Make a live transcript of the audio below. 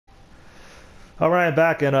All right, I'm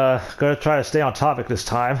back and gonna try to stay on topic this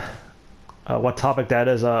time. What topic that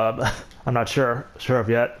is, I'm not sure of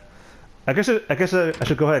yet. I should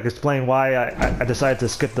go ahead and explain why I decided to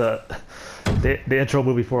skip the intro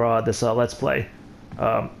movie for this Let's Play.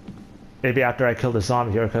 Maybe after I kill the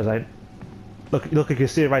zombie here, because I look you can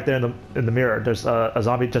see it right there in the mirror. There's a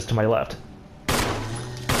zombie just to my left.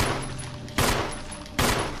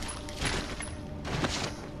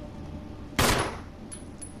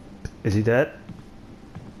 Is he dead?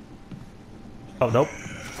 Oh, nope.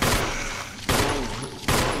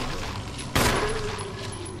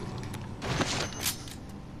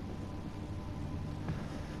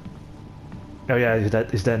 Oh yeah, he's dead.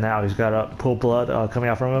 He's dead now. He's got a pool of blood coming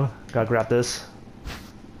out from him. Gotta grab this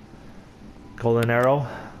golden arrow.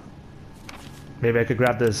 Maybe I could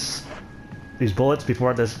grab these bullets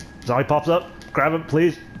before this zombie pops up. Grab him,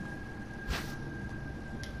 please.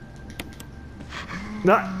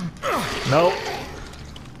 No, no,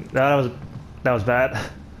 that was bad.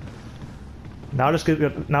 Now just go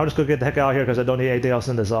get the heck out of here because I don't need anything else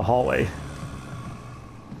in this hallway.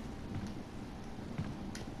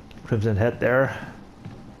 Crimson head there.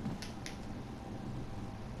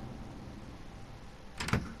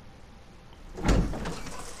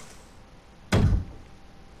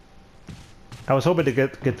 I was hoping to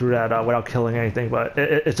get through that without killing anything, but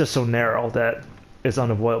it's just so narrow that it's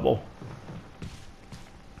unavoidable.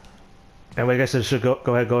 Anyway, I guess I should go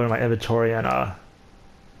ahead and go into my inventory and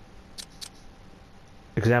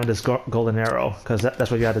examine this golden arrow, because that's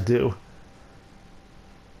what you got to do.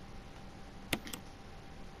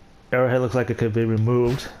 Arrowhead looks like it could be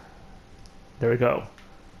removed. There we go.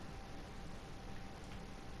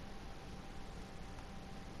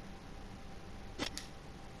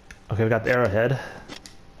 Okay, we got the arrowhead.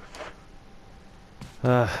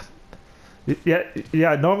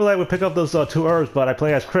 Yeah. Normally I would pick up those two herbs, but I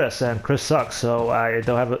play as Chris, and Chris sucks, so I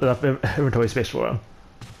don't have enough inventory space for him.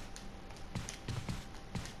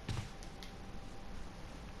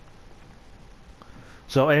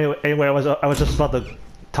 So anyway, I was just about to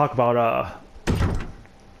talk about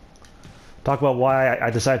why I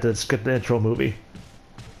decided to skip the intro movie.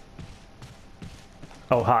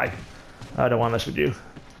 Oh hi, I don't want to mess with you.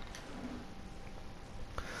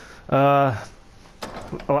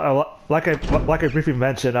 Like I briefly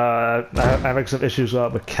mentioned, I'm having some issues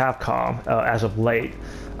with Capcom as of late.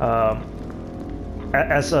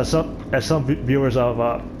 As some viewers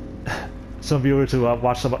who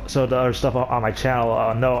watch some of the other stuff on my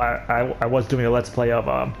channel know, I was doing a Let's Play of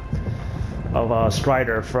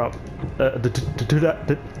Strider from the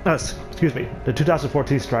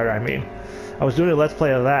 2014 Strider. I mean, I was doing a Let's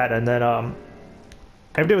Play of that, and then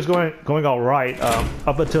everything was going all right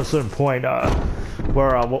up until a certain point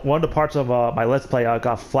where one of the parts of my Let's Play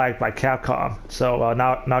got flagged by Capcom. So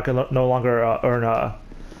now I can no longer earn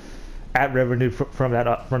ad revenue from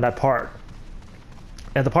that part.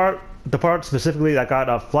 And the part specifically that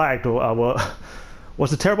got flagged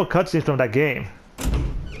was the terrible cutscenes from that game.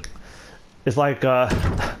 It's like the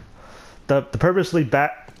purposely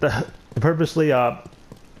badly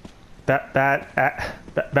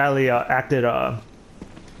acted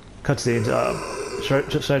cutscenes.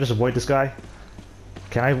 Should I just avoid this guy?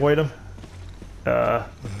 Can I avoid him?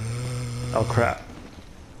 Oh crap!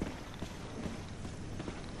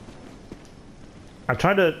 I'm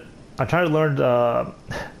trying to learn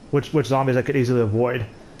which zombies I could easily avoid,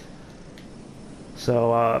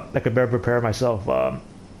 so I could better prepare myself for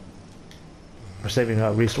saving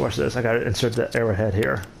resources. I gotta insert the arrowhead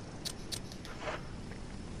here.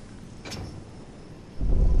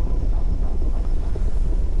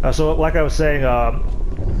 So like I was saying,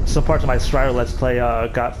 some parts of my Strider Let's Play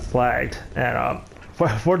got flagged, and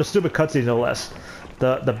for the stupid cutscenes no less.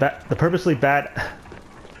 The purposely bad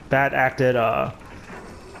acted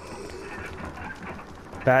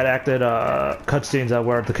cutscenes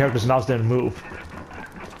where the character's mouse didn't move.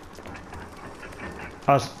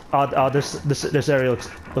 This area looks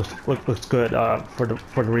good for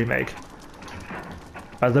the remake.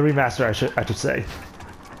 The remaster, I should say.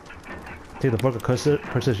 Take the book of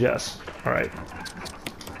curses, yes. All right.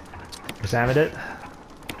 Examine it.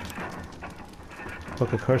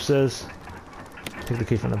 Book of curses. Take the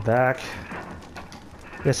key from the back.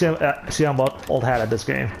 Yeah, see I'm old hat at this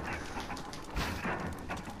game.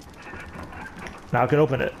 Now I can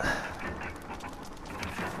open it.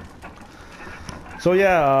 So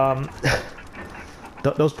yeah,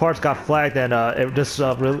 those parts got flagged, and it just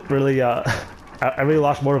really I really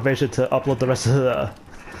lost motivation to upload the rest of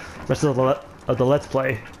the Let's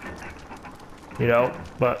Play. You know,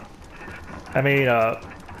 but I mean,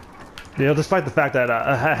 you know, despite the fact that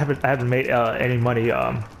I haven't made any money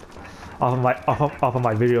off of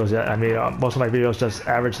my videos yet. I mean, most of my videos just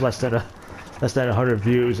average less than 100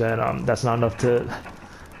 views, and that's not enough to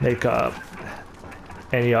make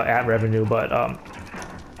any ad revenue. But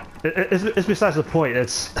it's besides the point.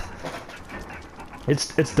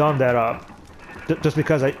 It's dumb that just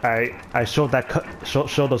because I showed those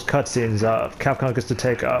cutscenes, Capcom gets to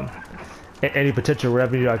take any potential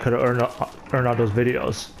revenue I could have earned on those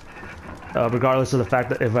videos, regardless of the fact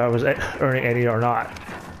that if I was earning any or not.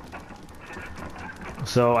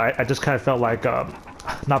 So I just kind of felt like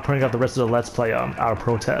not putting up the rest of the Let's Play out of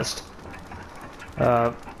protest.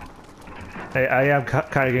 I am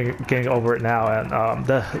kind of getting over it now, and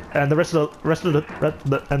the rest of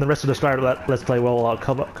the Strider Let's Play will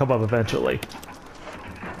come up eventually,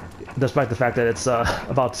 despite the fact that it's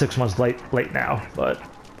about 6 months late now. But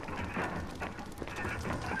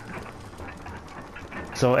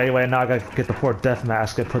so anyway, now I gotta get the 4 death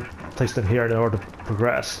mask and place them here in order to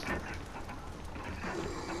progress.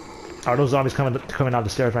 Are those zombies coming down the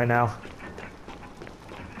stairs right now?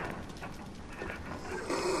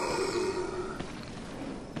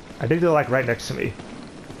 I think they're like right next to me.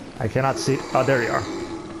 I cannot see. Oh, there you are.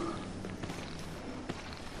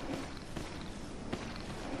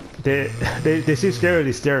 They seem scared of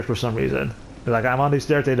these stairs for some reason. They're like, I'm on these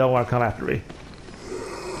stairs, they don't want to come after me.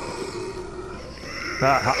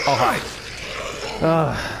 Oh,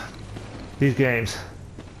 hi. These games.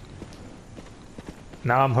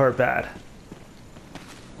 Now I'm hurt bad.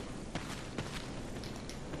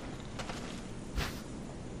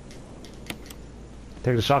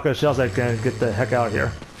 Take the shotgun shells and get the heck out of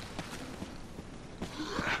here.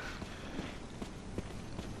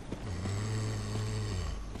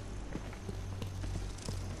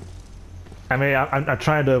 I mean, I'm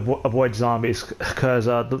trying to avoid zombies because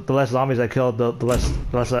the less zombies I kill, the less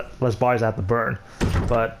bodies I have to burn.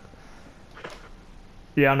 But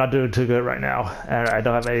yeah, I'm not doing too good right now, and I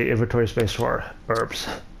don't have any inventory space for herbs.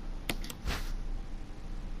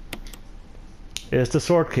 It's the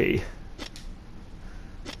sword key.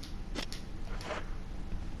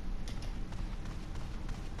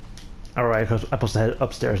 Alright, I'm supposed to head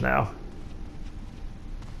upstairs now.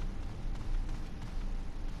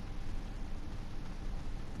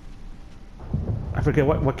 I forget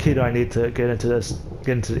what key do I need to get into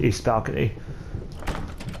the east balcony.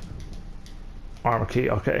 Armor key,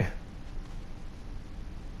 okay.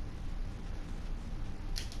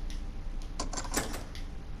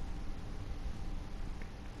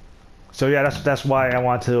 So yeah, that's why I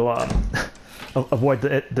want to avoid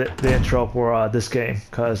the intro for this game,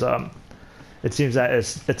 because it seems that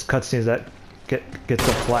it's cutscenes that get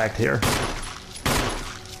flagged here.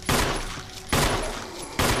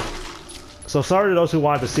 So sorry to those who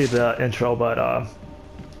wanted to see the intro, but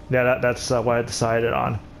yeah, that's what I decided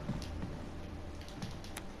on.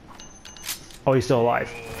 Oh, he's still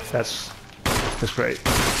alive. That's great.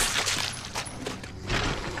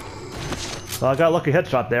 Well, I got a lucky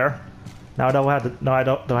headshot there. Now I don't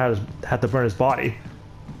have to burn his body.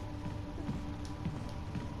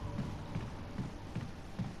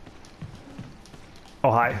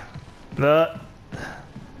 Oh, hi. How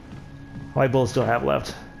many bullets do I have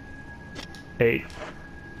left? 8.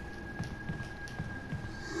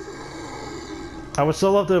 I would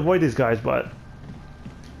still love to avoid these guys, but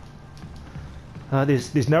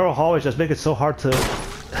these narrow hallways just make it so hard to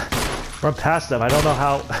run past them. I don't know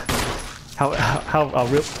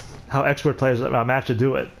how expert players actually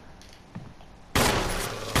do it.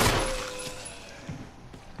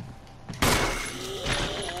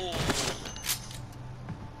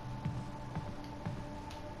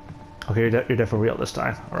 Okay, you're dead for real this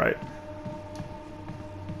time. All right.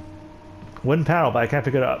 Wooden panel, but I can't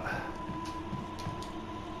pick it up.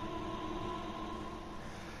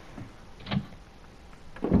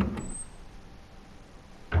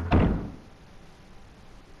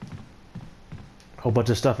 Whole bunch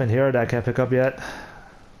of stuff in here that I can't pick up yet.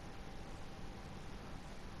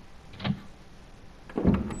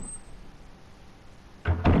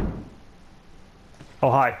 Oh,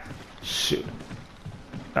 hi. Shoot.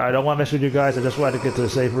 I don't want to mess with you guys. I just wanted to get to the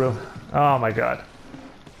safe room. Oh my god.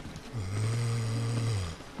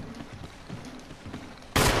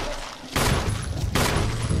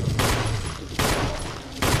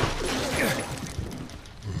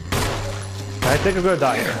 I think I'm gonna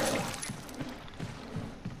die here.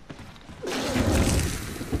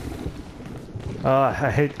 I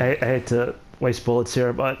hate to waste bullets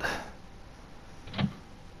here, but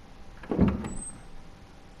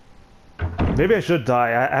maybe I should die.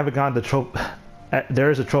 I haven't gotten the trophy. There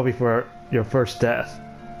is a trophy for your first death.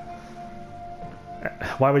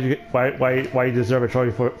 Why would you? Why you deserve a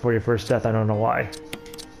trophy for your first death? I don't know why.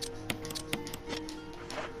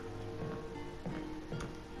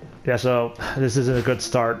 Yeah, so this isn't a good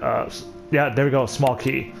start. Yeah, there we go, small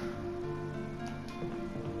key.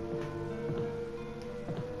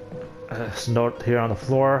 Note here on the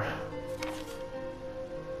floor.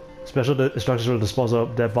 Special instructions for disposal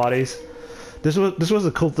of dead bodies. This was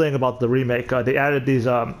a cool thing about the remake. They added these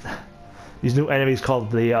new enemies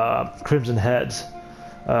called the Crimson Heads.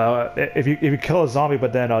 If you kill a zombie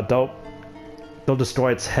but then don't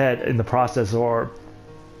destroy its head in the process, and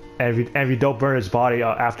if you don't burn its body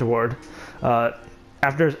afterward,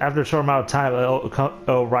 after a short amount of time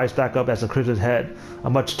it'll rise back up as a Crimson Head, a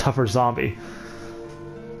much tougher zombie.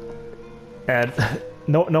 And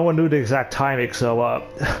no one knew the exact timing, so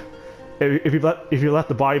if you left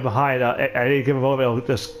the body behind at any given moment, it'll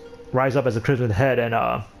just rise up as a Crimson Head, and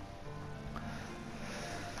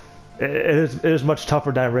it is much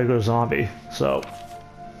tougher than a regular zombie. So,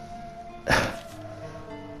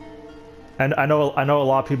 and I know a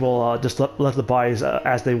lot of people just left the bodies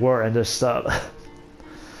as they were and just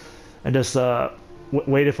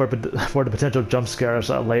waited for the potential jump scares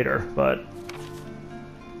later, but.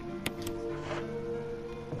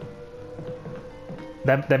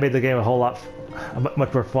 That made the game a whole lot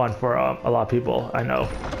much more fun for a lot of people. I know.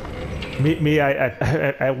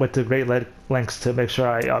 I went to great lengths to make sure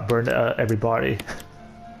I burned everybody.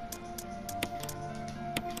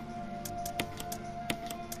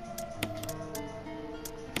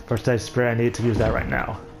 First aid spray, I need to use that right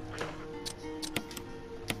now.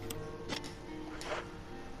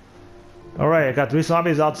 Alright, I got 3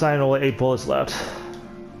 zombies outside and only 8 bullets left.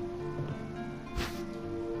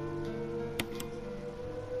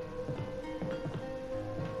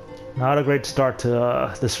 Not a great start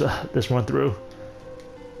to this run through.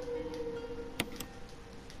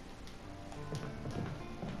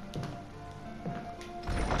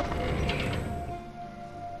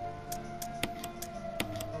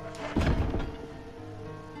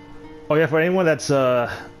 Oh yeah, for anyone that's new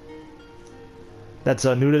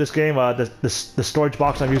to this game, the storage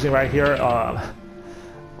box I'm using right here,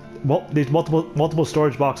 these multiple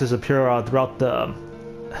storage boxes appear throughout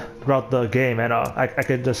the game, and I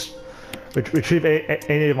can just retrieve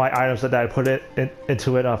any of my items that I put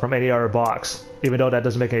into it from any other box, even though that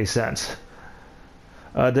doesn't make any sense.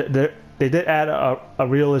 They did add a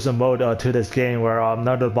realism mode to this game where none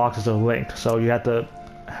of the boxes are linked, so you have to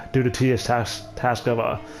do the tedious task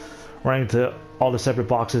of running to all the separate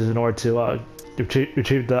boxes in order to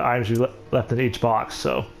retrieve the items you left in each box.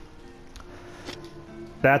 So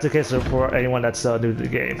that's the case for anyone that's new to the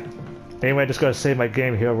game. Anyway, I'm just going to save my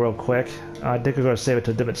game here real quick. I think I'm going to save it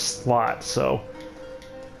to a different slot, so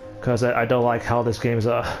because I don't like how this game is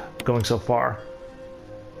going so far.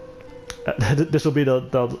 This will be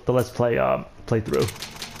the Let's Play playthrough.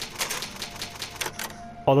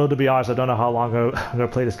 Although to be honest, I don't know how long I'm going to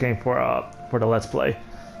play this game for the Let's Play.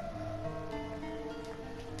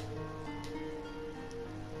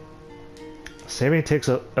 Saving takes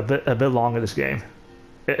a bit long in this game.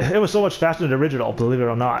 It was so much faster than the original, believe it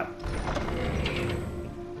or not.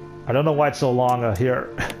 I don't know why it's so long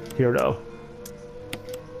here though.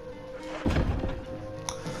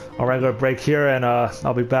 Alright, I'm gonna break here, and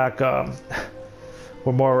I'll be back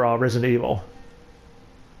for more Resident Evil.